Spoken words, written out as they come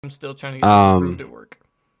I'm still trying to get this approved Um, at work.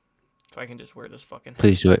 If I can just wear this fucking hat.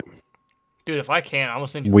 please do it. Dude, if I can, I'm gonna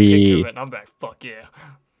send you a picture of it, and I'm back. Fuck yeah.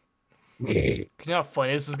 Cause you know how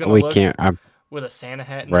funny this is gonna We look can't. with a Santa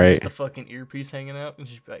hat and then Right. just the fucking earpiece hanging out, and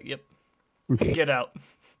just be like, "Yep, get out,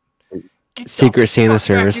 get the Secret Santa fuck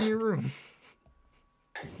back in service. your room."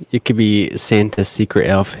 You could be Santa's secret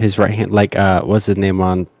elf. His right hand, like what's his name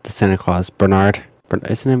on the Santa Claus? Bernard.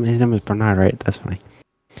 His name is Bernard, right? That's funny.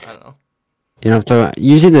 I don't know. You know what I'm talking about?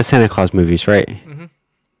 Using the Santa Claus movies, right? Mm-hmm.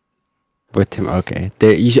 With him, okay.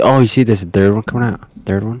 There, you see, there's a third one coming out.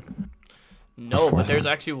 Third one. Or No, but fourth there's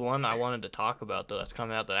one. actually one I wanted to talk about though that's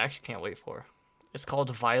coming out that I actually can't wait for. It's called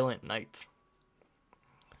Violent Nights.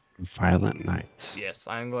 Violent Nights. Yes,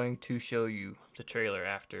 I'm going to show you the trailer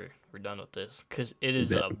after we're done with this, because it is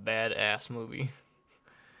Bet. a badass movie.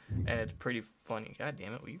 And it's pretty funny. God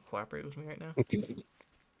damn it, will you cooperate with me right now?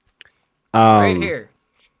 Right Um. here.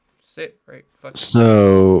 Sit right fucking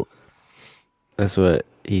So that's what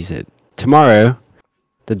he said. Tomorrow,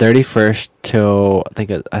 the 31st till I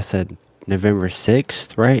think I said November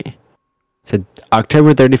 6th, right? Said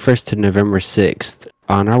October 31st to November 6th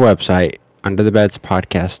on our website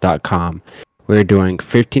underthebedspodcast.com. We're doing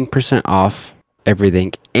 15% off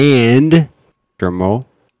everything and drum roll.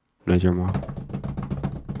 No drum roll.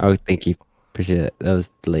 Oh, thank you. Appreciate it. That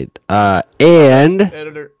was delayed.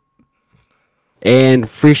 editor. And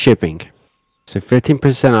free shipping. So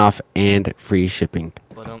 15% off and free shipping.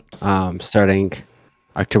 But Starting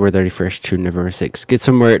October 31st to November 6th. Get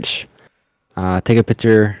some merch. Take a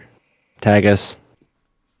picture. Tag us.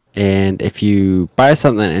 And if you buy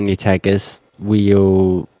something and you tag us,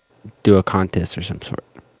 we'll do a contest or some sort.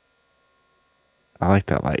 I like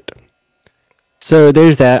that light. So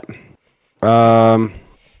there's that.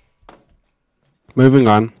 Moving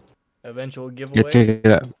on. eventual Go giveaway. check it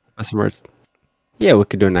out. Buy some merch. Yeah, we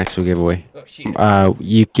could do an actual giveaway. Oh shit.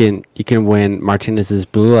 You can win Martinez's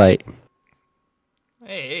blue light.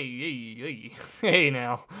 Hey, hey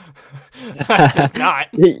now. I did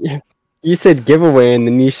not. You said giveaway and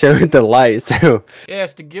then you showed the light, so Yeah,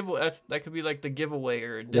 it's the giveaway. That could be like the giveaway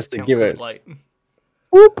or a just to discount give code it. light.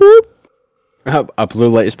 Whoop whoop. A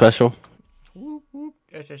blue light special. Whoop whoop.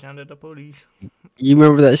 That's the sound of the police. You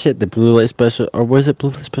remember that shit? The blue light special, or was it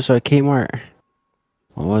blue light special at Kmart?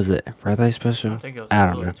 What was it? Red light I special? don't think it was I a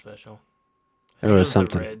don't know. bullet special. It I think was the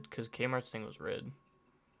something. red, because Kmart's thing was red.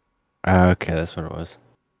 Okay, that's what it was.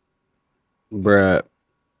 Bruh,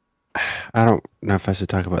 I don't know if I should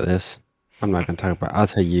talk about this. I'm not gonna talk about. I'll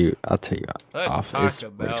tell you. Let's Off. talk It's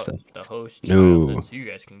weird about stuff. the host No. childhood so you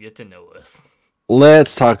guys can get to know us.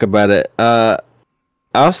 Let's talk about it.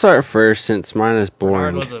 I'll start first since mine is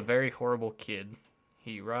Bernard boring. was a very horrible kid.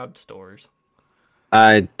 He robbed stores.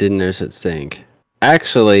 I didn't know such thing.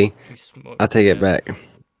 Actually, He smoked I'll take it meth. back.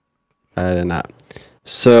 I did not.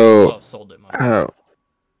 So Well, sold it, my bad.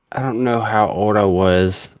 I don't know how old I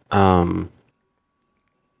was.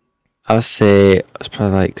 I'll say I was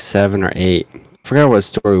probably like 7 or 8. I forgot what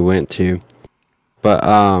store we went to, but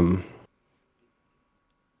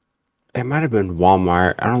it might have been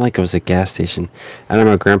Walmart. I don't think it was a gas station. I know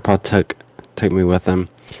my grandpa took me with him,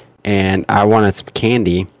 and I wanted some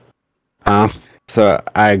candy. So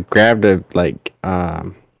I grabbed a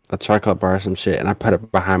chocolate bar or some shit, and I put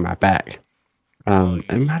it behind my back. You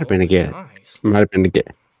It might have been stole a it. gift. Nice. Might have been a gift.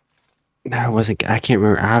 No, it wasn't. I can't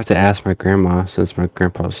remember. I have to ask my grandma since my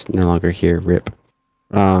grandpa's no longer here. Rip.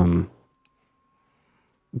 Um,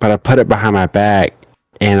 but I put it behind my back,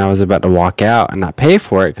 and I was about to walk out and not pay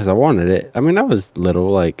for it because I wanted it. I mean, I was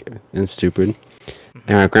little, like, and stupid.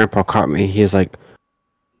 And my grandpa caught me. He was like,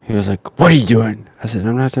 "What are you doing?" I said,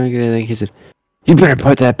 "I'm not doing anything." He said, "You better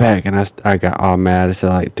put that back." And I got all mad, so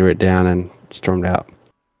I like threw it down and stormed out.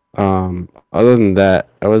 Other than that,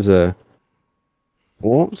 I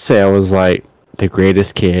won't say I was like the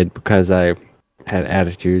greatest kid because I had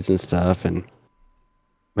attitudes and stuff. And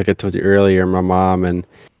like I told you earlier, my mom and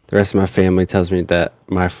the rest of my family tells me that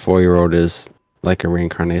my 4-year-old is like a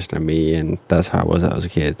reincarnation of me, and that's how I was when I was a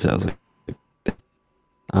kid. So I was like,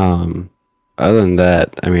 um, other than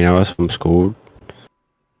that, I mean, I was homeschooled,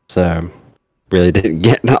 so really didn't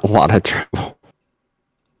get in a lot of trouble.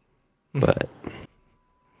 But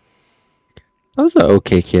I was an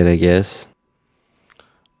okay kid, I guess,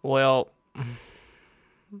 Well,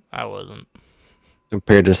 I wasn't.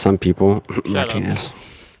 compared to some people. Shut up. Martinez.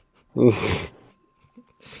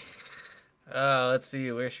 Let's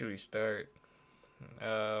see. Where should we start?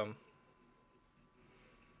 Um,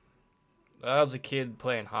 I was a kid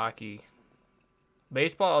playing hockey.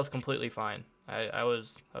 Baseball, I was completely fine. I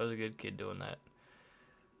was a good kid doing that.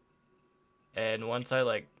 And once I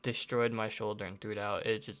like destroyed my shoulder and threw it out,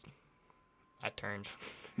 I turned.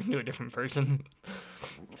 into a different person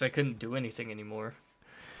because I couldn't do anything anymore.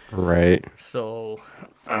 Right. So,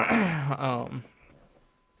 I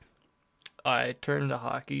turned to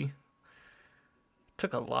hockey.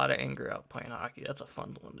 Took a lot of anger out playing hockey. That's a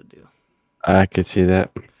fun one to do. I could see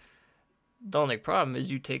that. The only problem is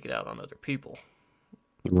you take it out on other people.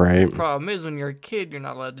 Right. Problem is when you're a kid, you're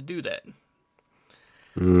not allowed to do that.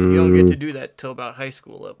 You don't get to do that till about high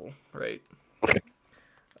school level, right?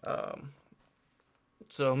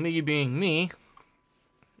 So me being me,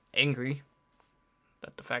 angry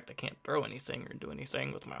at the fact I can't throw anything or do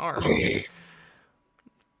anything with my arm,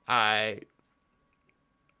 I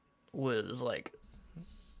was like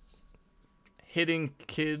hitting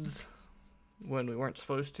kids when we weren't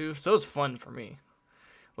supposed to. So it was fun for me.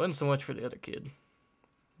 It wasn't so much for the other kid.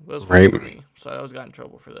 It was fun for me. So I always got in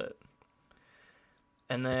trouble for that.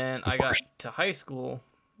 And then I got to high school,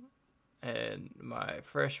 and my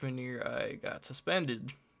freshman year I got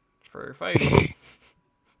suspended for fighting.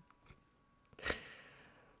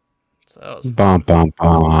 So that was fun. Bum.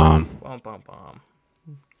 Bum.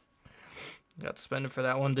 Got suspended for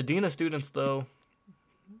that one. The dean of students, though,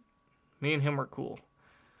 me and him were cool.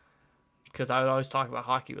 Because I would always talk about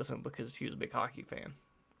hockey with him because he was a big hockey fan.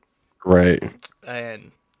 Right.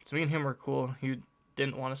 And so me and him were cool. He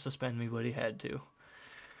didn't want to suspend me, but he had to.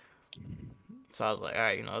 So I was like, all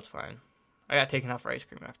right, it's fine. I got taken out for ice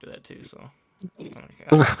cream after that, too, so.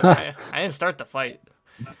 I didn't start the fight.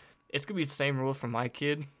 It's going to be the same rule for my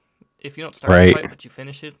kid. If you don't start the fight, but you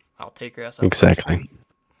finish it, I'll take your ass out. Exactly.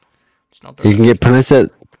 You can get punished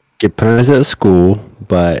at school,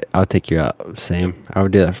 but I'll take you out. Same. I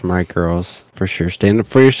would do that for my girls, for sure. Stand up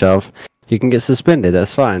for yourself. You can get suspended,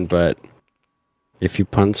 that's fine, but if you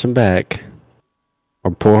punch them back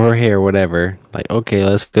or pull her hair, whatever, like, okay,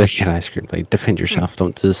 let's go get ice cream. Like, defend yourself.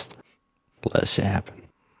 Don't just let shit happen.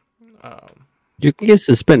 You can get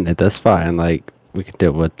suspended, that's fine. Like, we can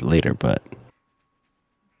deal with it later, but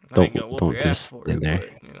don't just stand there.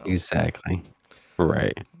 But, Exactly.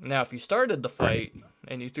 Right. Now, if you started the fight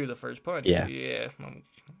and you threw the first punch, yeah, I'll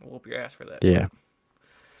whoop your ass for that. Yeah.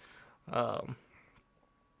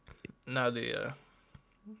 Now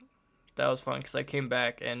that was fun because I came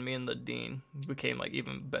back and me and the dean became like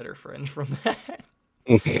even better friends from that.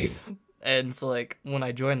 And so like when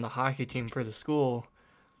I joined the hockey team for the school,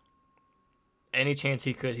 any chance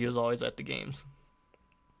he could, he was always at the games.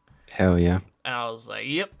 Hell yeah. And I was like,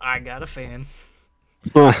 yep, I got a fan.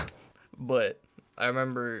 But I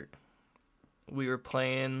remember we were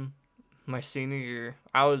playing my senior year.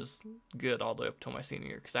 I was good all the way up till my senior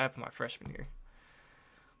year because I happened my freshman year.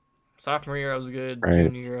 Sophomore year I was good. Right.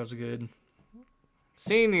 Junior year I was good.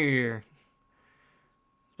 Senior year,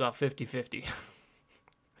 about 50-50.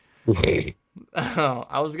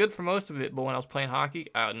 I was good for most of it, but when I was playing hockey,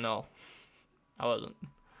 no, I wasn't.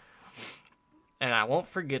 And I won't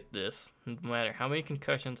forget this, no matter how many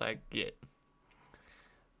concussions I get.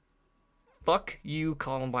 Fuck you,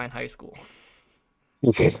 Columbine High School.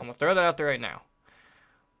 I'm going to throw that out there right now.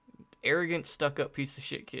 Arrogant, stuck-up piece of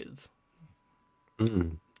shit kids.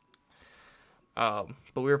 But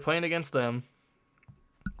we were playing against them.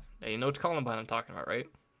 Now, you know which Columbine I'm talking about, right?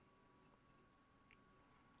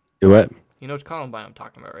 You what? You know which Columbine I'm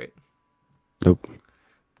talking about, right? Nope.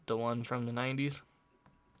 The one from the 90s?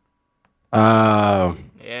 Oh.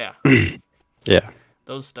 Yeah. Yeah.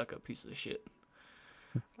 Those stuck-up pieces of shit.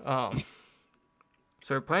 So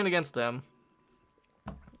we're playing against them,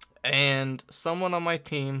 and someone on my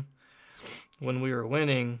team, when we were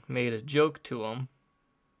winning, made a joke to them.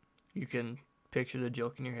 You can picture the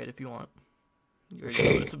joke in your head if you want. You already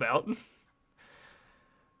know what it's about.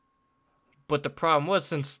 But the problem was,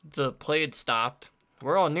 since the play had stopped,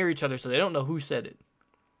 we're all near each other, so they don't know who said it.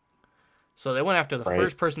 So they went after the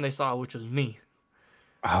first person they saw, which was me.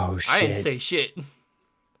 Oh, shit. I didn't say shit.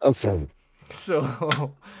 Okay.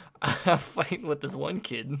 So I'm fighting with this one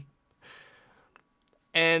kid.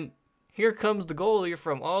 And here comes the goalie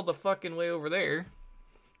from all the fucking way over there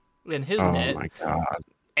in his net. Oh, my God.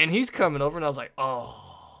 And he's coming over, and I was like,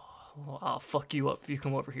 oh, I'll fuck you up if you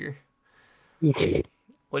come over here.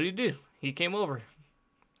 What did he do? He came over.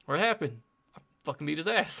 What happened? I fucking beat his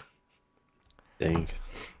ass. Dang.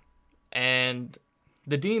 And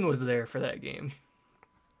the dean was there for that game.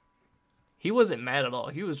 He wasn't mad at all.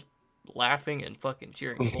 He was laughing and fucking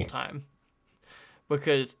cheering the whole time.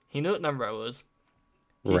 Because he knew what number I was.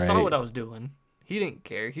 He saw what I was doing. He didn't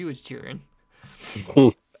care. He was cheering.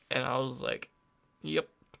 And I was like, yep.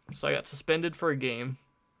 So I got suspended for a game.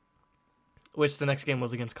 Which the next game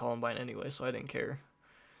was against Columbine anyway, so I didn't care.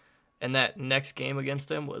 And that next game against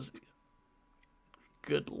them was,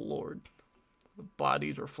 good lord.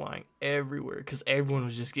 Bodies were flying everywhere because everyone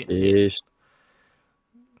was just getting hit. Ish.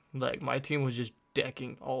 Like, my team was just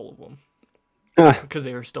decking all of them Ah, because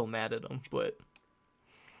they were still mad at them. But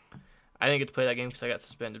I didn't get to play that game because I got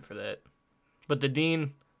suspended for that. But the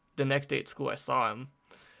dean, the next day at school, I saw him.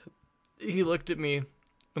 He looked at me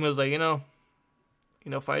and was like,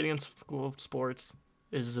 fighting in school sports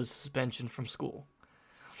is a suspension from school.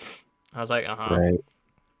 I was like, uh-huh. right.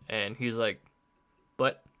 And he's like,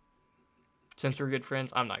 but since we're good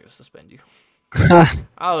friends, I'm not going to suspend you.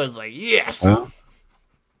 I was like, yes! Well,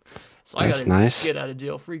 So I got that's a nice. get out of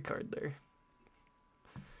jail free card there.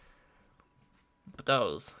 But that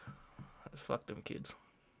was fuck them kids.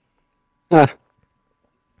 Ah,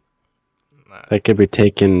 Nah. that could be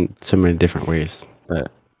taken so many different ways.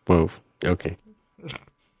 But, well, okay.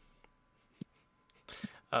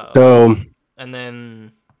 So, And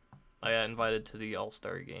then I got invited to the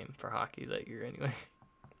All-Star game for hockey that year anyway.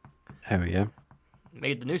 hell yeah.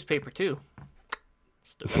 Made the newspaper too.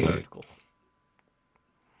 Still got the article.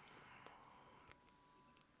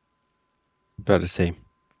 About to say.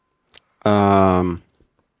 What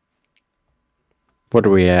are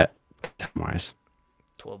we at time-wise?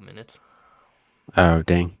 12 minutes. Oh,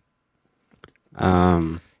 dang.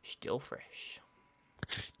 Still fresh.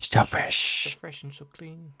 Still So fresh. fresh and so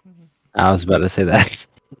clean. I was about to say that.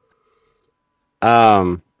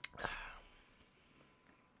 What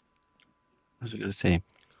was I gonna say?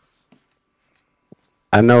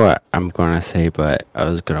 I know what I'm gonna say, but I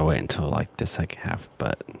was gonna wait until like the second half,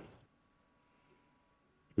 but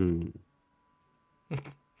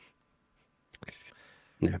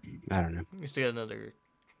yeah, I don't know. We still got another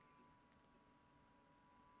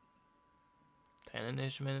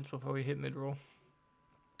 10-ish minutes before we hit mid-roll.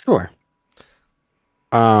 Sure.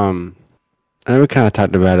 I know we kind of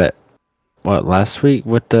talked about it, last week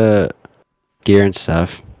with the gear and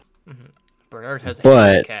stuff. Bernard has a But-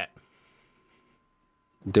 hairless cat.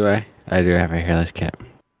 Do I? I do have a hairless cat.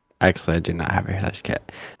 Actually, I do not have a hairless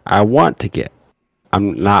cat. I want to get.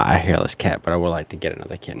 I'm not a hairless cat, but I would like to get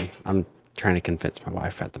another kitten. I'm trying to convince my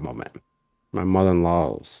wife at the moment. My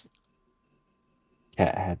mother-in-law's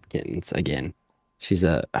cat had kittens again. She's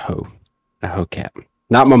a hoe cat.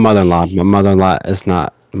 Not my mother-in-law. My mother-in-law is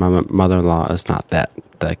not. My mother-in-law is not that.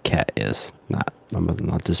 The cat is not my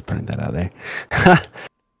mother-in-law. Just putting that out there.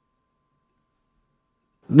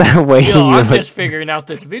 That way, Yo, I'm like, just figuring out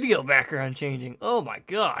this video background changing. Oh my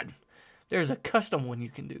god. There's a custom one you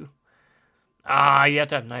can do. Ah, you have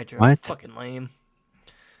to have nitro. What? Fucking lame.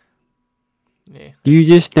 Yeah. you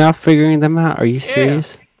just now figuring them out? Are you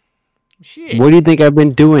serious? Shit. What do you think I've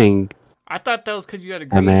been doing? I thought that was because you had a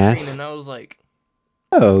green Dumbass. screen, and I was like,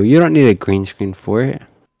 Oh, you don't need a green screen for it.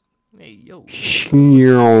 hey, yo.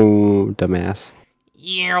 Dumbass.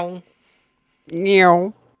 Yo.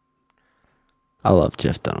 I love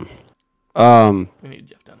Jeff Dunham. We need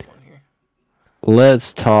Jeff Dunham on here.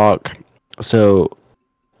 Let's talk. So,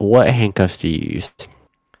 what handcuffs do you use?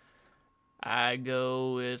 I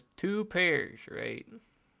go with 2 pairs, right?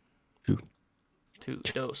 Two.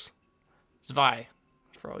 Dos. Zwei.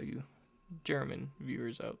 For all you German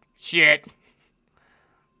viewers out. Shit.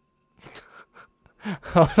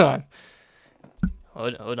 Hold on.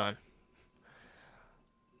 Hold on.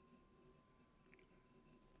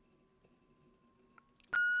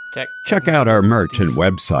 Check out our merch and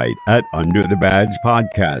website at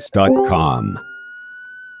underthebadgepodcast.com.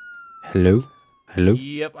 Hello? Hello?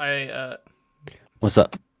 Yep, I What's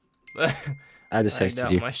up? I I just texted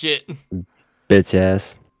out you. my shit. Bitch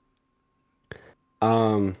ass.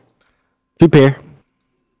 2 pair.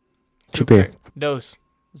 2 pair. Dos.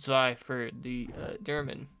 Zwei for the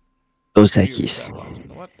German. Dos viewers Equis. out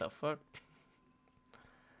watching. What the fuck?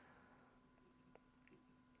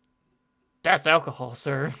 That's alcohol,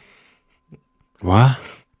 sir. What?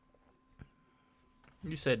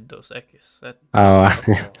 You said Dos Equis. That's Oh,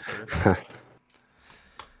 alcohol,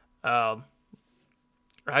 sir.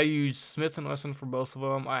 I use Smith & Wesson for both of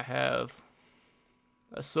them. I have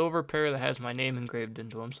a silver pair that has my name engraved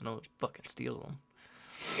into them, so no one fucking steals them.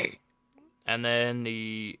 And then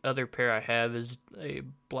the other pair I have is a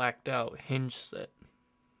blacked out hinge set,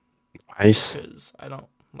 nice. because I don't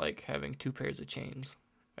like having 2 pairs of chains.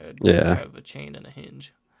 I'd Yeah. rather have a chain and a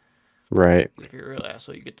hinge. Right. If you're a real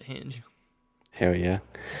asshole, you get the hinge. Hell yeah.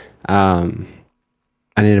 I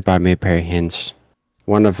need to buy me a pair of hinge.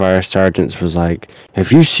 One of our sergeants was like,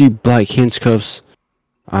 if you see black hinge cuffs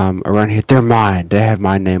around here, they're mine. They have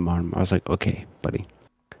my name on them. I was like, okay, buddy.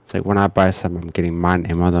 It's like when I buy some, I'm getting my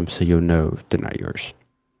name on them so you'll know they're not yours.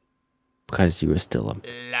 Because you would steal them.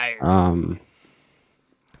 Liar.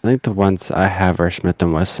 I think the ones I have are Smith &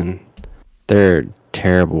 Wesson. They're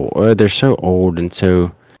terrible. They're so old and so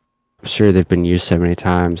I'm sure they've been used so many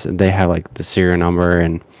times, and they have like the serial number,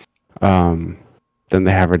 and then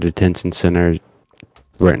they have a detention center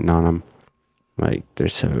written on them. Like they're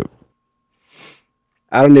so.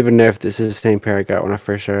 I don't even know if this is the same pair I got when I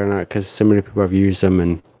first started or not, because so many people have used them,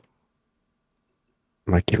 and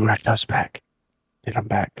I'm like, get my stuff back, get them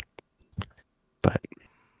back. But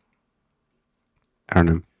I don't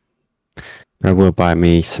know. I will buy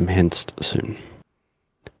me some hints soon,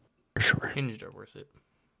 for sure. Hinged are worth it.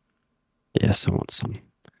 Yes, I want some.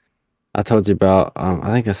 I told you about.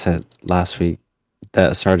 I think I said last week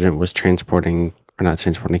that sergeant was transporting, or not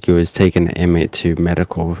transporting. He was taking an inmate to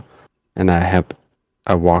medical, and I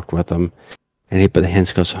walked with him, and he put the hand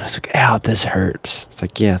scopes on. I was like, "Ow, this hurts." It's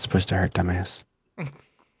like, "Yeah, it's supposed to hurt, dumbass.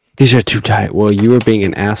 These are too tight." Well, you were being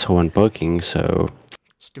an asshole in booking, so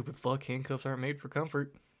Stupid fuck, handcuffs aren't made for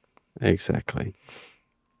comfort. exactly.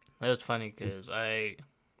 That was funny because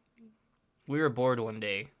we were bored one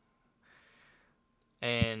day,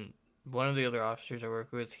 and one of the other officers I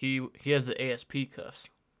work with, he has the ASP cuffs,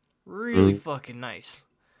 really fucking nice.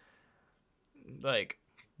 Like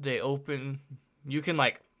they open, you can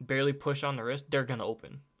like barely push on the wrist, they're gonna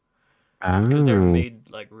open because they're made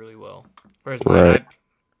like really well. Whereas mine, Right.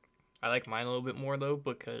 I like mine a little bit more though,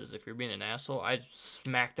 because if you're being an asshole, I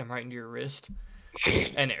smack them right into your wrist,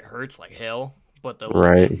 and it hurts like hell. But the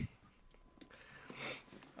Right.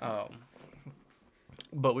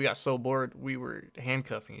 But we got so bored, we were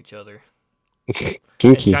handcuffing each other and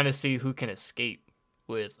Kinky. trying to see who can escape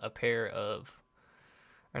with a pair of,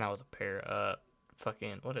 or not with a pair,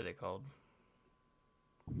 fucking, what are they called?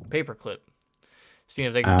 Paperclip. Seeing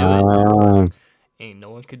if they can do it. Ain't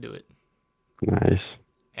no one could do it. Nice.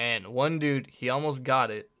 And one dude, he almost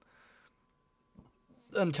got it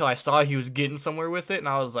until I saw he was getting somewhere with it, and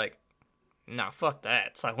I was like, nah, fuck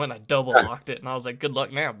that. So I went and I double locked it, and I was like, good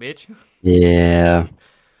luck now, bitch. Yeah.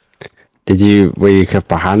 Were you cuffed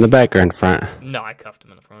behind the back or in front? No, I cuffed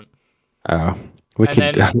him in the front. Oh. We And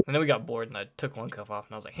could then we got bored, and I took one cuff off,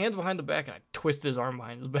 and I was like, hands behind the back, and I twisted his arm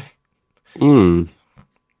behind his back. And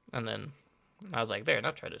then I was like, there,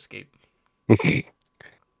 now try to escape.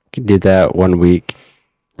 could do that one week.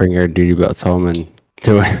 Bring our duty belts home and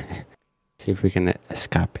do it. See if we can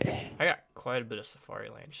escape. I got quite a bit of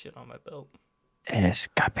Safariland shit on my belt.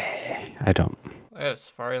 Escape. I don't. I got a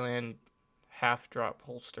Safariland half-drop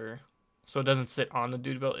holster, so it doesn't sit on the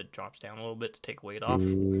duty belt, it drops down a little bit to take weight off.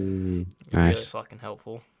 Really Nice. fucking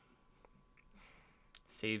helpful.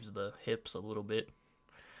 Saves the hips a little bit.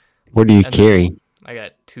 What do you And carry? I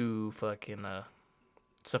got two fucking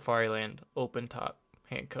Safariland open top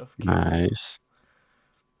handcuff cases. Nice.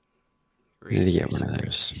 I need to get one of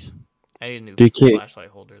those. I need a new Do you carry- flashlight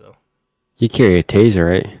holder though. You carry a taser,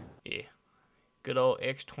 right? Yeah. Good old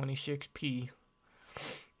X26P.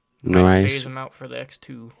 Nice. Phase them out for the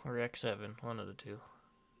X2 or X7, one of the two.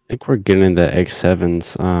 I think we're getting the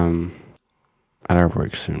X7s at our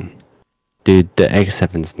work soon. Dude, the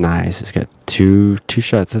X7's nice. It's got two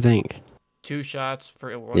shots, I think. 2 shots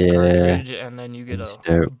for one Yeah. cartridge, and then you get That's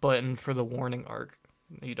a dope. button for the warning arc.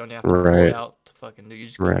 You don't have to pull Right. it out to fucking do. You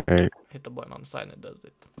just go Right. hit the button on the side and it does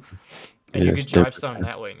it. And Yeah, you can it's dope. drive some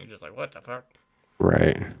that way, and you're just like, what the fuck?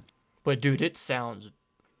 Right. But dude, it sounds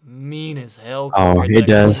mean as hell. Oh, compared to it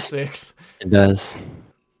does. 26. It does.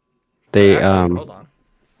 They Actually, hold on.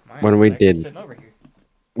 Mine when is we actually did- sitting over here.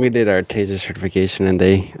 we did our taser certification and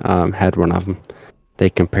they had one of them. They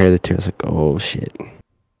compared the two. I was like, oh shit.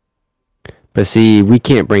 But see, we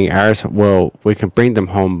can't bring ours. Well, we can bring them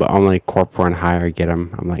home, but only corporal and higher get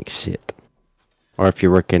them. I'm like, shit. Or if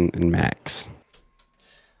you're working in Max.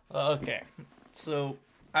 Okay, so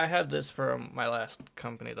I had this from my last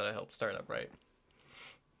company that I helped start up, right?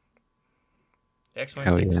 X26,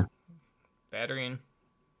 Hell yeah. battery and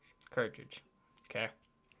cartridge. Okay.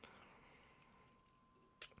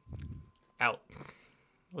 Out.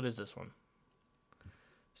 What is this one?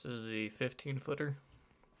 This is the 15-footer.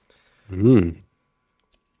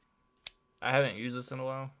 I haven't used this in a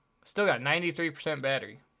while. Still got 93%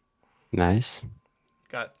 battery. Nice.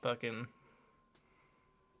 Got fucking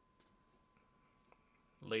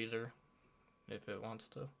laser if it wants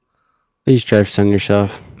to. Please drive stun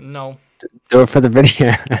yourself. No. Do it for the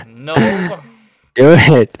video. No. Do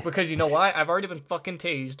it. Because you know why? I've already been fucking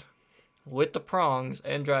tased with the prongs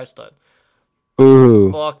and dry stud.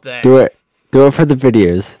 Ooh. Fuck that. Do it. Do it for the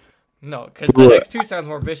videos. No, because the Do it. X2 sounds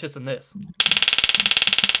more vicious than this.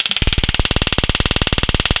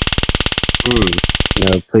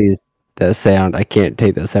 No, please. That sound. I can't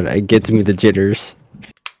take that sound. It gets me the jitters.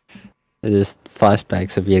 It just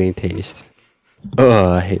flashbacks of getting tased.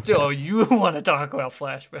 Oh, I hate that. Oh, you want to talk about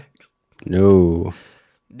flashbacks? No.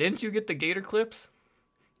 Didn't you get the gator clips?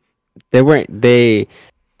 They weren't.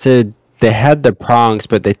 So they had the prongs,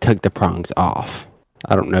 but they took the prongs off.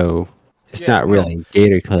 I don't know. It's Yeah, not no. really a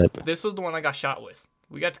gator clip. This was the one I got shot with.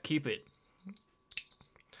 We got to keep it.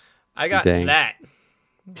 I got Dang. that.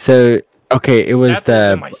 So okay, it was That's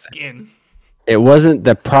what's in my skin. It wasn't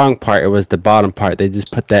the prong part. It was the bottom part. They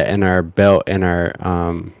just put that in our belt in our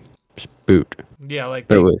boot. Yeah, like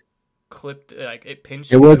But they it was. clipped, like it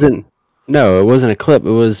pinched. It you. wasn't. No, it wasn't a clip. It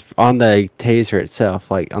was on the taser itself,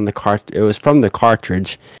 like on the cart. It was from the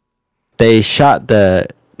cartridge. They shot the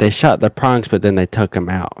prongs, but then they took them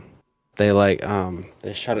out. They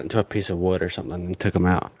they shot it into a piece of wood or something and took them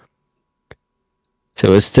out. So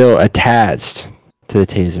it was still attached to the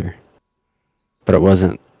taser, but it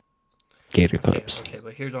wasn't gator clips. Okay,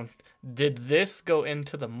 but here's one. Did this go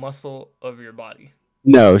into the muscle of your body?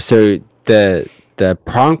 No, so the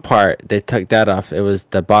prong part, they took that off. It was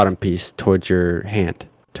the bottom piece towards your hand,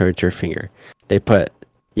 towards your finger. They put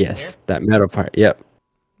Here? that metal part. Yep.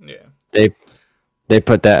 Yeah. They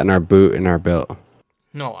put that in our boot and our belt.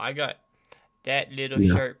 No, I got that little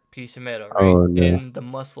No. sharp piece of metal right Oh, no. in the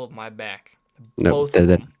muscle of my back. No, Both of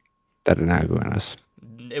them. that did not go in us.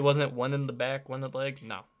 It wasn't one in the back, one in the leg.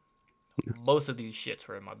 No. Both of these shits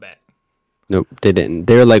were in my back. Nope, they didn't.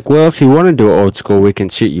 They were like, well, if you want to do it old school, we can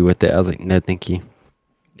shoot you with it. I was like, no, thank you.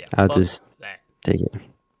 Yeah. I'll fuck just that. take it.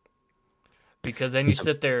 Because then you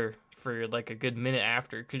sit there for like a good minute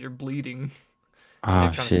after because you're bleeding. Oh,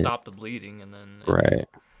 They're trying to shit. stop the bleeding, and then Right.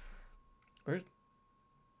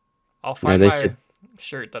 I'll find they my said-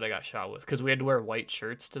 shirt that I got shot with because we had to wear white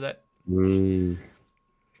shirts to that. Mm,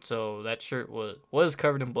 So that shirt was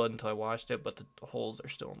covered in blood until I washed it, but the holes are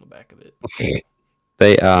still on the back of it.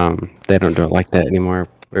 they don't do it like that anymore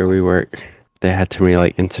where we work. They had too many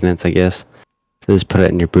like incidents, I guess. So just put it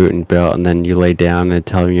in your boot and belt, and then you lay down and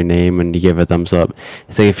tell them your name, and you give a thumbs up.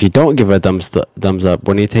 It's like if you don't give a thumbs up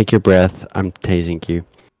when you take your breath, I'm tasing you.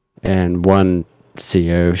 And one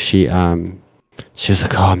CO, she was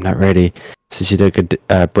like, "Oh, I'm not ready." So she took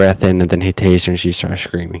a breath in, and then he tased her, and she started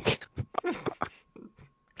screaming.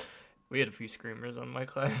 We had a few screamers on my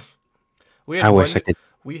class. We I wish I could.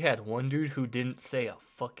 We had one dude who didn't say a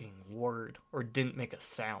fucking word or didn't make a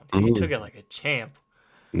sound. He Ooh. took it like a champ,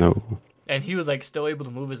 No, and he was like still able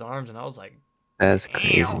to move his arms, and I was like, that's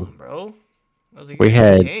crazy. "Damn, bro!" I was like, We "You're a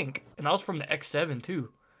had- tank," and I was from the X7 too,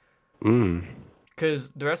 Mm. because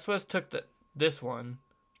the rest of us took this one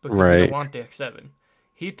because we Right. didn't want the X7.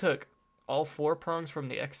 He took all 4 prongs from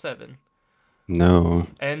the X7 No.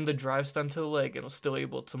 and the drive stun to the leg, and was still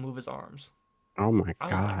able to move his arms. Oh my I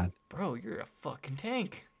was like, god. "Bro, you're a fucking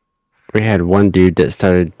tank." We had one dude that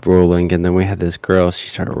started rolling, and then we had this girl. She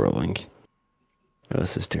started rolling. It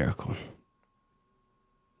was hysterical.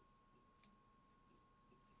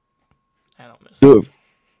 I don't miss Do it. it.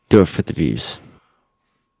 Do it for the views.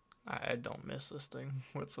 I don't miss this thing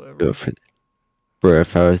whatsoever. Do it for. Bro,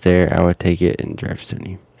 if I was there, I would take it and drive to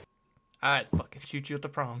you. I'd fucking shoot you with the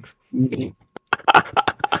prongs.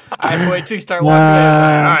 I'd wait till you start walking in.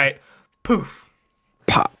 All right, poof.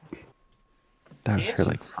 Pop. That would Bitch. hurt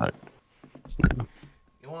like fuck.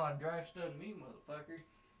 You want to drive stun me, motherfucker?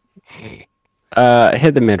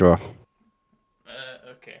 Hit the mid roll.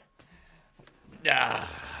 Okay. Ah.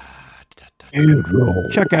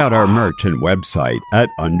 Check out our merchant website at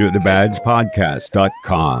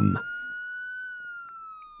underthebadgepodcast.com.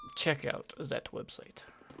 Check out that website.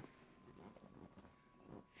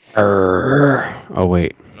 Oh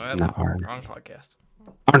wait, No, that's not hard. wrong podcast.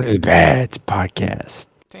 Under the Bads podcast.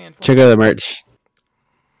 Tan Check out the merch.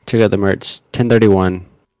 Check out the merch. 10/31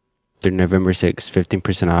 through November 6th,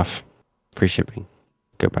 15% off, free shipping.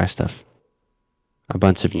 Go buy stuff. A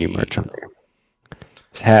bunch of new merch on there.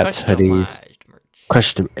 It's hats, hoodies, Customized merch.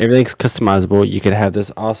 custom. Everything's customizable. You could have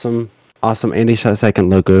this awesome Andy Shot Second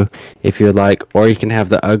logo if you would like, or you can have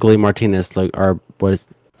the ugly Martinez logo, or what is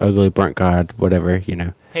ugly Burnt God, whatever, you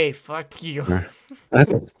know. Hey, fuck you.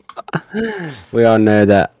 We all know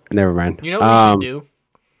that. Never mind. You know what we should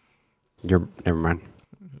do? Never mind.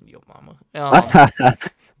 Yo, mama.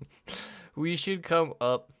 We should come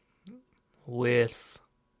up with,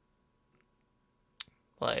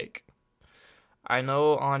 like, I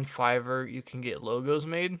know on Fiverr you can get logos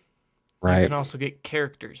made. You Right. can also get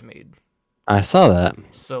characters made. I saw that.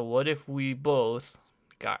 So what if we both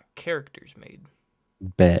got characters made?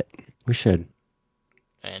 Bet. We should.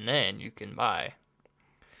 And then you can buy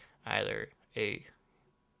either a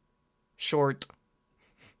short,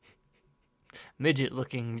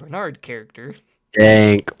 midget-looking Bernard character,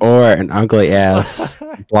 Dank, or an ugly ass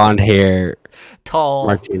blonde hair tall,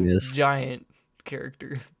 Martinez. giant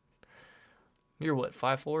character. You're what,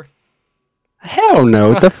 5'4"? Hell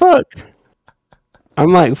no. What the fuck?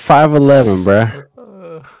 I'm like 5'11",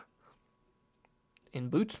 bruh. In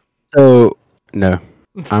boots? So no,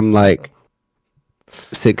 I'm like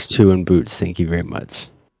 6'2" in boots. Thank you very much.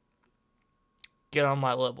 Get on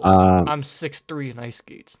my level. Um. I'm 6'3" in ice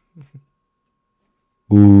skates.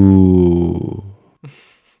 Ooh.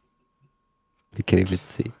 You can't even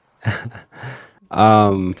see.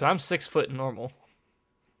 Cause I'm 6 foot normal.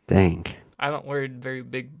 Dang. I don't wear very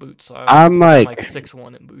big boots, so I'm I'm like like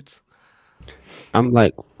 6'1" in boots. I'm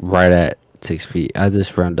like right at 6 feet. I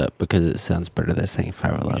just round up because it sounds better than saying You just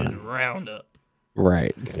 5'11". round up.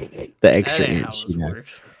 Right. The That extra ain't how inch, this you know.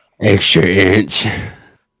 works. Extra inch. I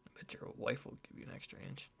bet your wife will give you an extra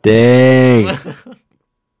inch. Dang.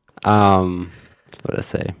 What I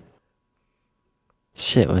say?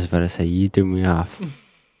 Shit, what was I about to say? You threw me off.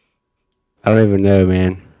 I don't even know,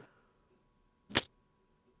 man.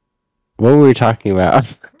 What were we talking about?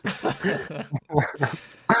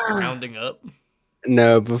 Rounding up.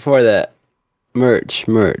 No, before that. Merch.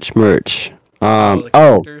 Oh, the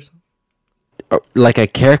Oh, characters. like a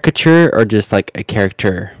caricature or just like a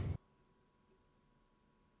character?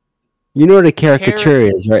 You know what a caricature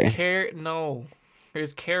is, right? No,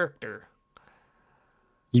 there's character.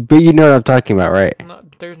 But you know what I'm talking about, right? No,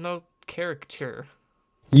 there's no caricature.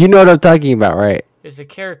 You know what I'm talking about, right? It's a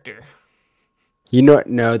character. You know,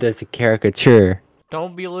 no, there's a caricature.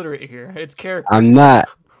 Don't be illiterate here. It's character. I'm not.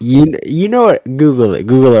 You know what? Google it.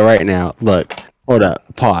 Google it right now. Look. Hold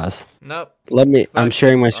up. Pause. Nope. Let me. I'm Fuck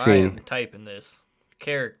sharing you. my I screen. am typing this.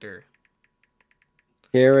 Character.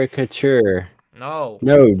 Caricature. No.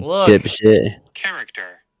 No, Look. dipshit.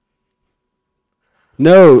 Character.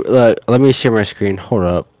 No, look. Let me share my screen. Hold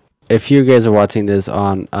up. If you guys are watching this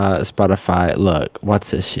on Spotify, look. What's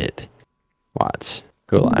this shit? Watch.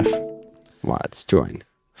 Go live. Watch. Join.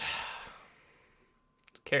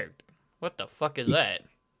 Character. What the fuck is that?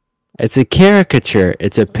 It's a caricature.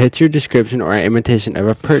 It's a picture description or an imitation of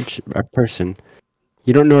a person.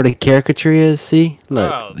 You don't know what a caricature is? See?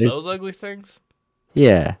 Look. Oh, there's- those ugly things?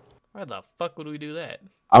 Yeah. Why the fuck would we do that?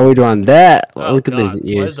 Are we doing that? Oh, Look at God. those Why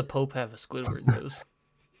ears. does the Pope have a Squidward nose?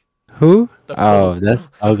 Who? The Oh, Pope. that's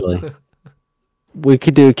ugly. We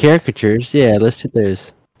could do caricatures. Yeah, let's do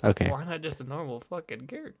those. Okay. Why not just a normal fucking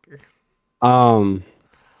character?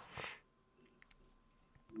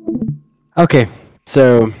 Okay.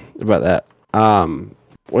 So about that.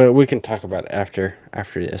 Well, we can talk about it after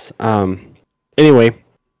this. Anyway,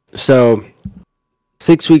 so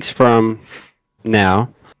 6 weeks from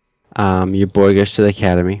now, your boy goes to the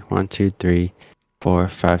academy. 1, 2, 3, 4,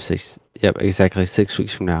 5, 6. Yep, exactly 6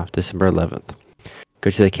 weeks from now, December 11th. Go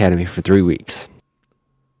to the academy for 3 weeks.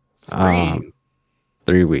 3.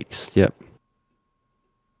 3 weeks. Yep.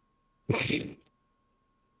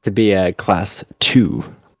 To be a class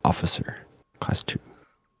 2 officer. Class 2.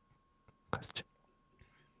 Class 2.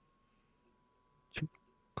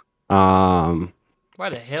 Why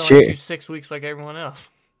the hell Shit. aren't you 6 weeks like everyone else?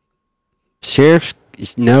 Sheriffs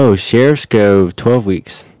go 12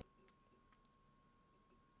 weeks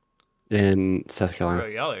in South Carolina. Bro,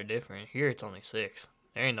 y'all are different. Here it's only 6.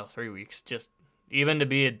 There ain't no 3 weeks. Just even to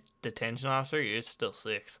be a detention officer, it's still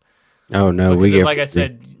 6. Oh no, Because we it's get like I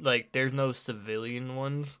said, like there's no civilian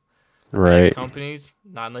ones. Like, right. companies,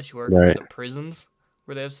 not unless you work Right. for the prisons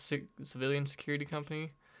where they have civilian security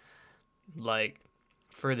company. Like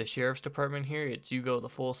for the sheriff's department here, it's you go the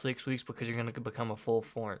full 6 weeks because you're gonna become a full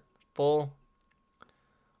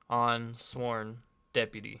on sworn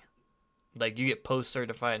deputy. Like you get post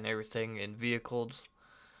certified and everything in vehicles.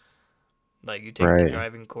 Like you take the Right.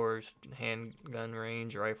 driving course, handgun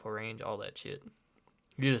range, rifle range, all that shit.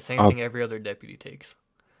 You do the same Oh. thing every other deputy takes.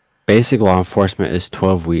 Basic law enforcement is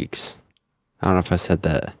 12 weeks. I don't know if I said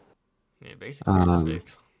that. Yeah, basically it's Um,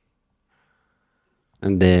 6.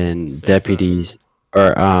 And then 6, deputies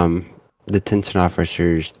or detention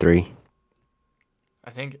officers 3.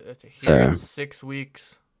 I think here So- it's 6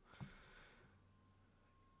 weeks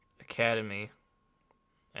academy,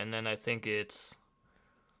 and then I think it's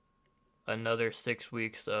another 6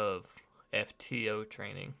 weeks of FTO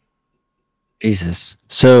training. Jesus.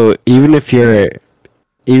 So even if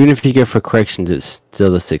you go for corrections, it's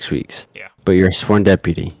still the 6 weeks. Yeah. But you're a sworn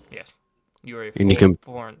deputy. Yes, you are a And you can-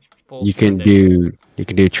 full You sworn can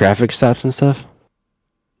deputy. do traffic stops and stuff.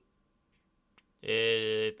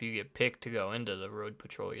 If you get picked to go into the road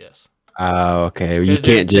patrol. Yes. Oh, okay. You 'Cause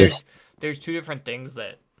can't just there's two different things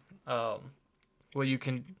that well you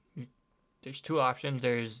can there's two options.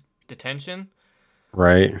 There's detention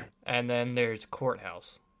right. and then there's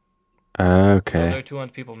courthouse. Okay. Those are two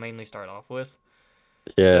ones people mainly start off with.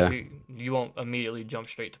 So Yeah. if you won't immediately jump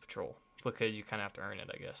straight to patrol because you kind of have to earn it,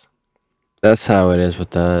 I guess. That's how it is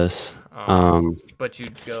with us. But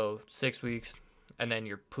you'd go 6 weeks, and then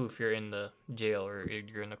you're poof, you're in the jail or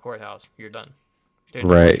you're in the courthouse. You're done. There's no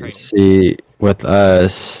more Right. training. See, with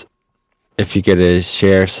us, if you get a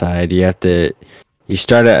sheriff side, you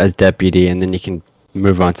start out as deputy, and then you can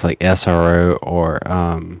move on to like SRO, or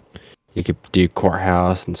you could do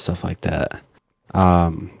courthouse and stuff like that.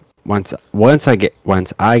 Um, once I get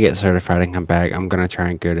certified and come back, I'm gonna try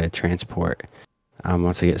and go to transport.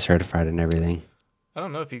 Once I get certified and everything. I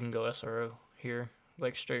don't know if you can go SRO here,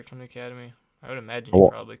 like straight from the academy. I would imagine you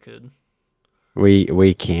Well, probably could.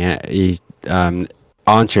 we can't.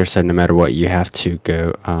 Onshore said no matter what, you have to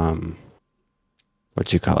go.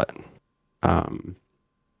 What you call it? Um,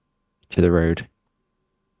 to the road.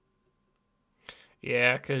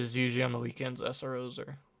 Yeah, because usually on the weekends, SROs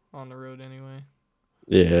are on the road anyway.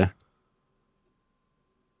 Yeah.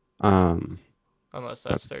 Um, Unless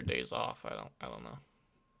that's their days off. I don't know.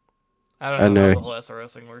 I I don't know how know. the whole SRO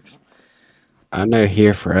thing works. I know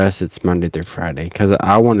here for us it's Monday through Friday because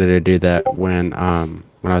I wanted to do that when I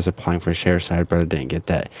was applying for sheriff side, but I didn't get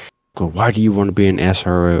that. Go, why do you want to be an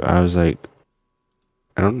SRO? I was like,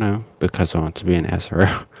 I don't know, because I want to be an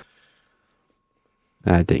SRO.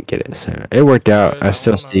 I didn't get it, so it worked out. Because I I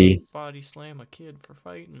still want to see, body slam a kid for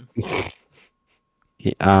fighting.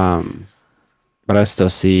 um, but I still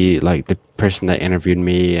see like the person that interviewed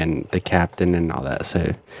me and the captain and all that.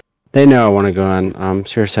 So they know I want to go on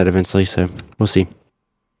sheriff side eventually. So we'll see.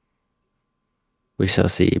 We shall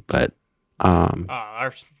see. But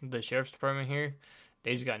The sheriff's department here,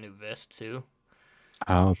 they just got new vests too.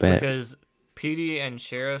 I'll bet. Because PD and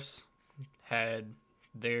sheriffs had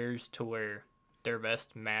theirs to where their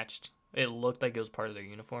vest matched. It looked like it was part of their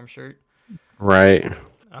uniform shirt. Right.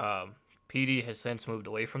 PD has since moved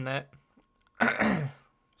away from that.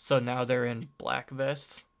 So now they're in black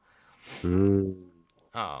vests. Mm,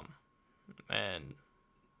 And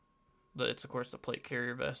it's, of course, the plate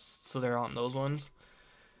carrier vests. So they're on those ones.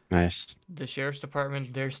 nice. The sheriff's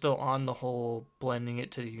department, they're still on the whole blending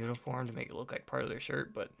it to the uniform to make it look like part of their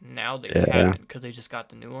shirt. But now they Yeah. haven't because they just got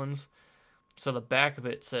the new ones. So the back of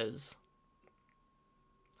it says,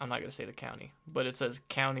 I'm not going to say the county, but it says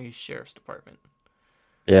County Sheriff's Department.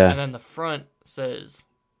 Yeah. And then the front says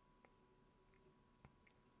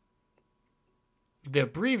the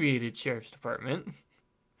abbreviated Sheriff's Department.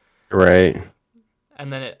 Right.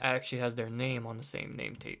 And then it actually has their name on the same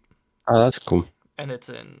name tape. Oh, that's cool. And it's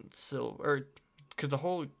in silver.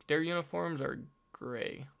 Because their uniforms are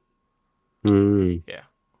gray. Mm, Yeah,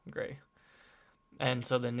 gray. And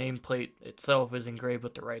so the nameplate itself is in gray,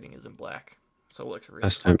 but the writing is in black. So it looks really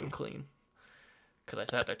That's dope. fucking clean. Because I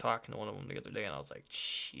sat there talking to one of them the other day, and I was like,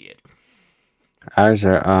 shit. ours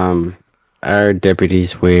are our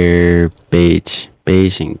deputies wear beige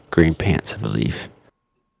and green pants, I believe.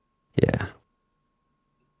 Yeah.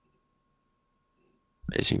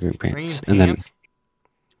 Beige and green pants. Green And then pants?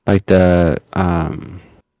 like the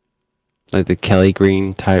Kelly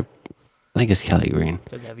green type. I think it's Kelly green.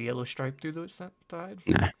 Does it have a yellow stripe through the side?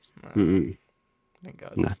 Nah. No, Mm-mm. thank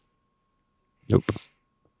God. No. Nope.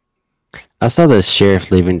 I saw the sheriff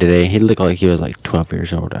leaving today. He looked like he was like 12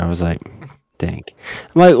 years old. I was like, dang.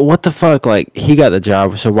 I'm like, what the fuck? Like, he got the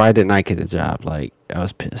job, so why didn't I get the job? Like, I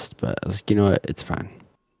was pissed, but I was like, you know what? It's fine.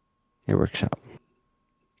 It works out.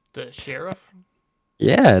 The sheriff?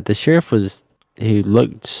 Yeah, the sheriff he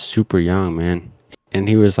looked super young, man. And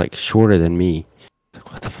he was like shorter than me. Like,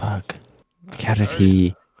 what the fuck? Like, how did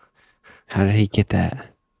he get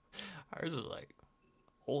that? Ours is like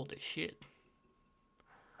old as shit.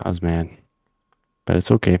 I was mad. But it's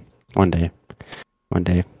okay. One day.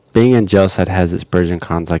 Being in jail side has its pros and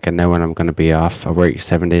cons. Like, I know when I'm going to be off. I work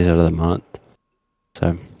 7 days out of the month.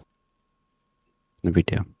 So, no big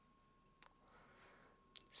deal.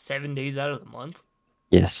 7 days out of the month?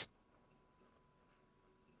 Yes.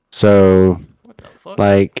 So, What the fuck?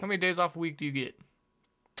 like, How many days off a week do you get?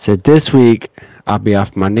 so this week, I'll be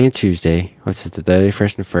off Monday and Tuesday, which is the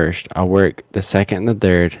 31st and 1st. I'll work the 2nd and the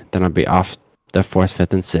 3rd. Then I'll be off the 4th,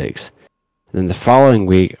 5th, and 6th. Then the following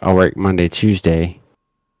week, I'll work Monday, Tuesday,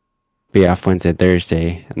 be off Wednesday,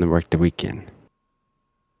 Thursday, and then work the weekend.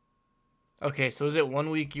 Okay, so is it 1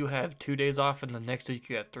 week you have 2 days off and the next week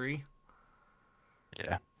you have 3?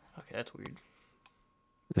 Yeah. Okay, that's weird.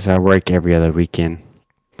 So I work every other weekend.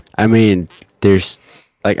 I mean, there's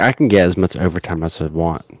like I can get as much overtime as I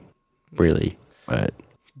want, really. But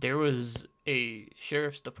There was a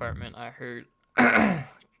sheriff's department I heard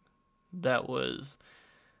that was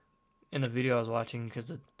in a video I was watching because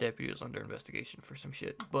the deputy was under investigation for some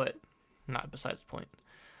shit, but not besides the point.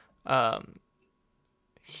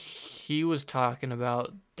 He was talking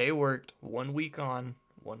about they worked 1 week on,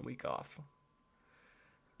 1 week off.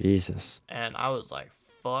 Jesus. And I was like,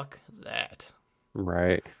 fuck that.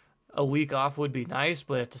 Right. A week off would be nice,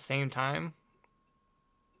 but at the same time,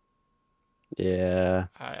 Yeah.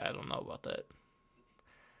 I don't know about that.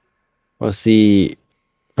 Well, see,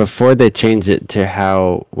 before they changed it to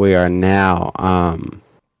how we are now,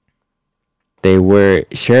 they were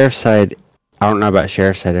sheriff side. I don't know about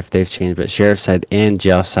sheriff side if they've changed, but sheriff side and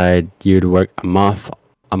jail side, you'd work a month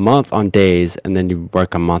on days, and then you'd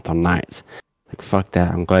work a month on nights. Like fuck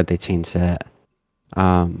that. I'm glad they changed that.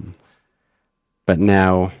 But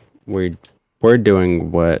now we're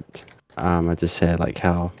doing what I just said, like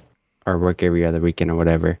how our work every other weekend or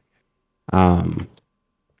whatever. I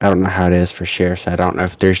don't know how it is for sheriffs. I don't know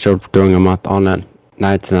if they're still doing a month on that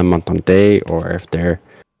nights and a month on day, or if they're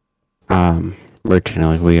working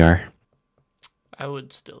like we are. I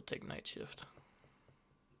would still take night shift.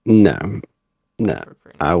 No, I prefer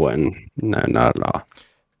night I shift. wouldn't. No, not at all.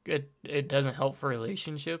 It doesn't help for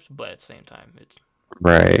relationships, but at the same time, it's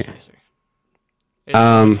Right. much nicer. It's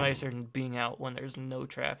much nicer than being out when there's no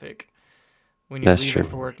traffic. When you're That's leaving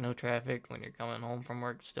true. for work, no traffic. When you're coming home from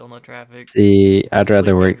work, still no traffic. See, I'd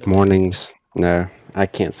rather Sleep during work the day. mornings. No, I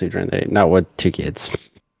can't sleep during the day. Not with 2 kids.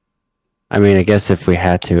 I mean, I guess if we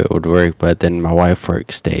had to, it would work. But then my wife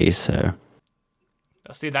works days, so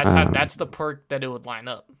See, that's the perk that it would line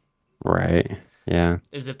up. right. Yeah.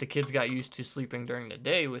 Is if the kids got used to sleeping during the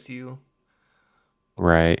day with you,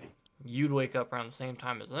 Right. you'd wake up around the same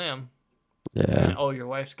time as them. Yeah. And, oh, your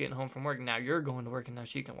wife's getting home from work. Now you're going to work, and now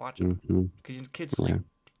she can watch them. Hmm. Because kids sleep.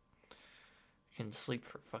 Can sleep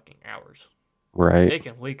for fucking hours. They Right.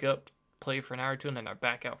 can wake up, play for an hour or two, and then they're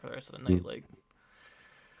back out for the rest of the night. Like,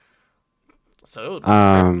 so it would work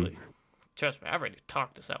perfectly. Trust me, I've already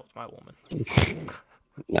talked this out with my woman.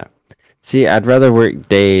 No. See, I'd rather work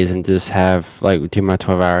days and just have like do my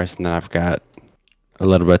 12 hours, and then I've got a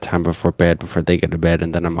little bit of time before bed before they go to bed,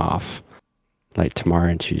 and then I'm off like tomorrow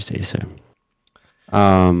and Tuesday. So, See,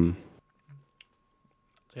 I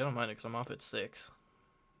don't mind it because I'm off at 6.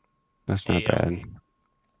 that's not Yeah. bad.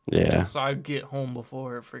 Yeah. So I get home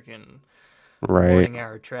before freaking Right. morning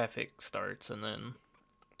hour traffic starts, and then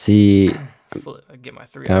See, I get my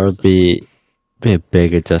 3 that hours would of sleep. be a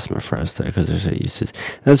big adjustment for us though, because they're so used to it.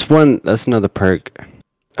 That's another perk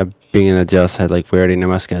of being in the jail side. Like we already know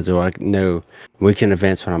my schedule. I know week in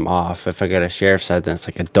advance when I'm off. If I got a sheriff's side, then it's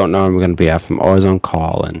like I don't know when I'm gonna be off. I'm always on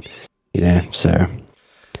call, and so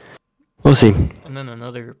we'll see. And then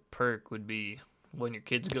another perk would be when your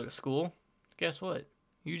kids go to school, guess what?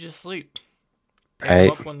 You just sleep. Pick them Right.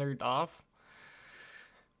 up when they're off.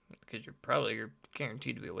 Because you're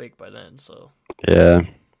guaranteed to be awake by then, so Yeah,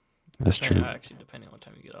 that's true. actually depending on what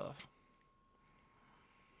time you get off.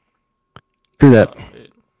 True that.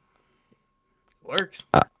 It works.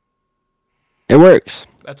 It works.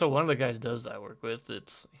 That's what one of the guys does that I work with.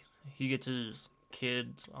 He gets his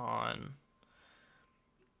kids on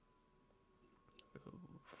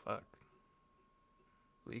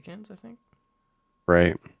weekends, I think.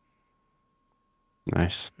 Right.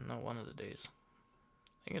 Nice. No, one of the days. I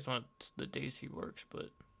think it's one of the days he works, but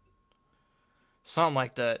something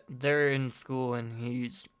like that. They're in school and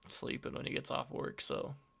he's sleeping when he gets off work,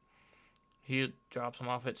 so he drops them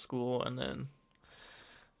off at school and then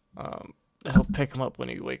he'll pick them up when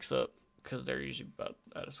he wakes up because they're usually about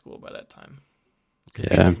out of school by that time. Because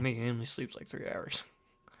he's Yeah. like me, he only sleeps like 3 hours.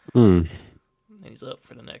 Hmm. And he's up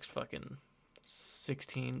for the next fucking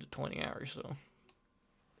 16 to 20 hours, so.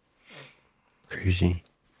 Crazy.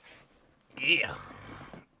 Yeah.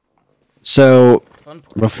 So Fun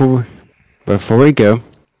part. before we go,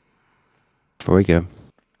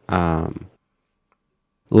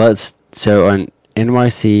 so on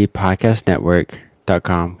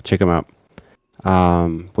nycpodcastnetwork.com, check them out.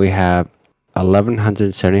 We have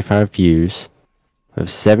 1,175 views, we have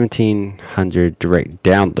 1,700 direct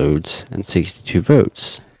downloads, and 62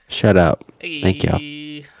 votes. Shout out. Thank y'all.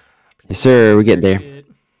 Hey. Yes, sir. We get there. Shit.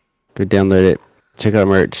 Go download it. Check out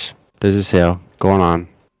merch. There's a sale going on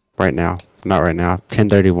right now. Not right now.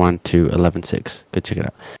 10:31 to 11:06. Go check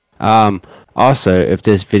it out. Also, if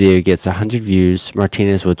this video gets 100 views,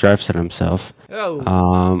 Martinez will drive set himself.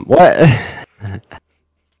 Oh, What?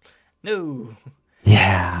 no.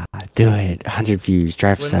 Yeah, do it. 100 views.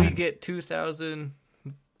 Drive When set. we get 2,000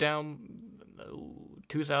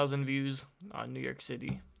 views on New York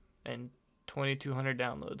City and 2,200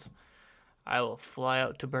 downloads, I will fly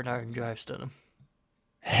out to Bernard and drive stun him.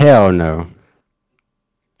 Hell no.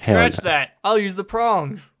 Hell Scratch no. that. I'll use the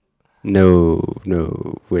prongs. No.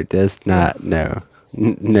 Wait, that's not. No.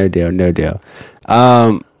 No deal. If you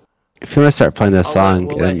want to start playing this song,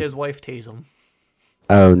 We'll let his wife tase him.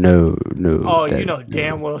 Oh no, no. Oh, that- you know no.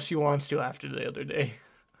 damn well she wants to after the other day.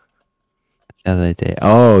 The other day.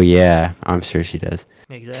 Oh yeah, I'm sure she does.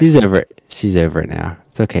 Exactly. She's over it. She's over it now.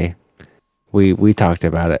 It's okay. We talked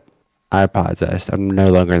about it. I apologize. I'm no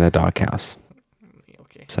longer in the doghouse.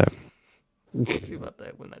 Okay. So See about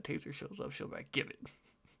that. When that taser shows up, she'll be like, give it.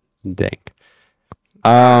 dang.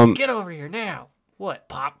 Get over here now. What,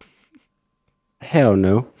 Pop? Hell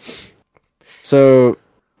no. So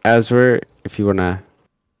if you wanna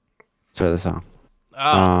start the song.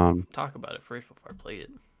 Talk about it first before I play it.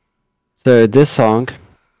 So this song,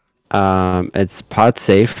 it's pod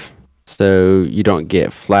safe, so you don't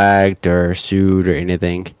get flagged or sued or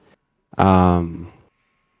anything.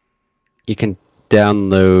 You can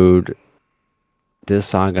download this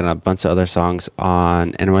song and a bunch of other songs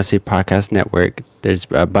on NYC Podcast Network. There's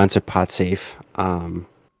a bunch of pod safe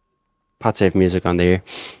music on there.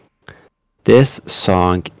 This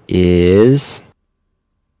song is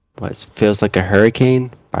what feels like a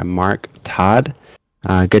hurricane by Mark Todd.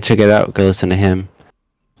 Go check it out. Go listen to him.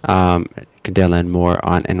 You can download more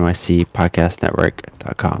on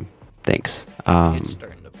nycpodcastnetwork.com. Thanks. It's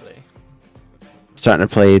starting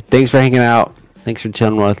to play. Thanks for hanging out. Thanks for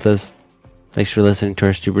chilling with us. Thanks for listening to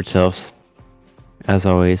our stupid selves. As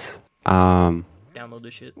always. Download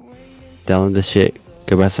this shit. Download this shit.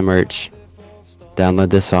 Go buy some merch. Download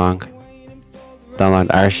this song.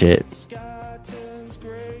 Download our shit.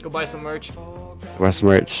 Go buy some merch. Go buy some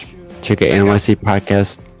merch. Check out Check out- NYC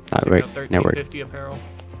Podcast Network. 1350 apparel.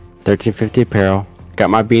 1350 apparel. Got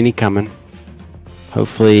my beanie coming.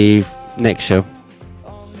 Hopefully next show.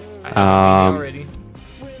 I have it already.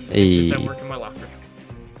 It's A just at work in my locker.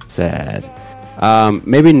 sad.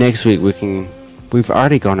 Maybe next week we've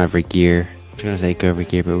already gone over gear. I was gonna say go over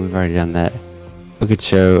gear, but we've already done that. We could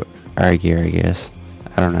show our gear, I guess.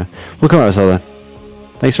 I don't know. We'll come up with something.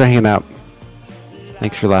 Thanks for hanging out.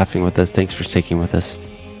 Thanks for laughing with us. Thanks for sticking with us.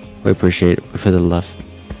 We appreciate it. We feel the love.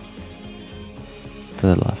 For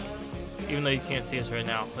the love. Even though you can't see us right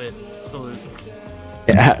now, but salute.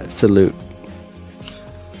 Yeah, salute.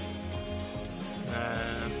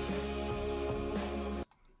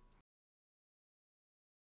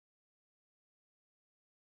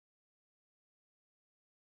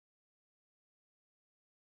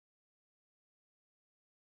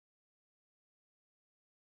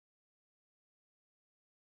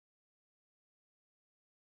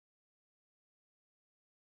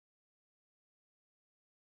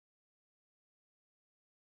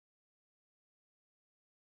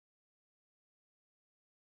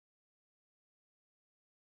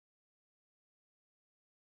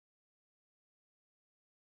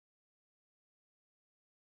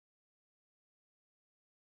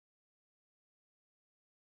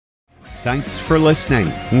 Thanks for listening,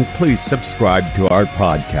 and please subscribe to our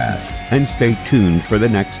podcast and stay tuned for the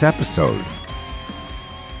next episode.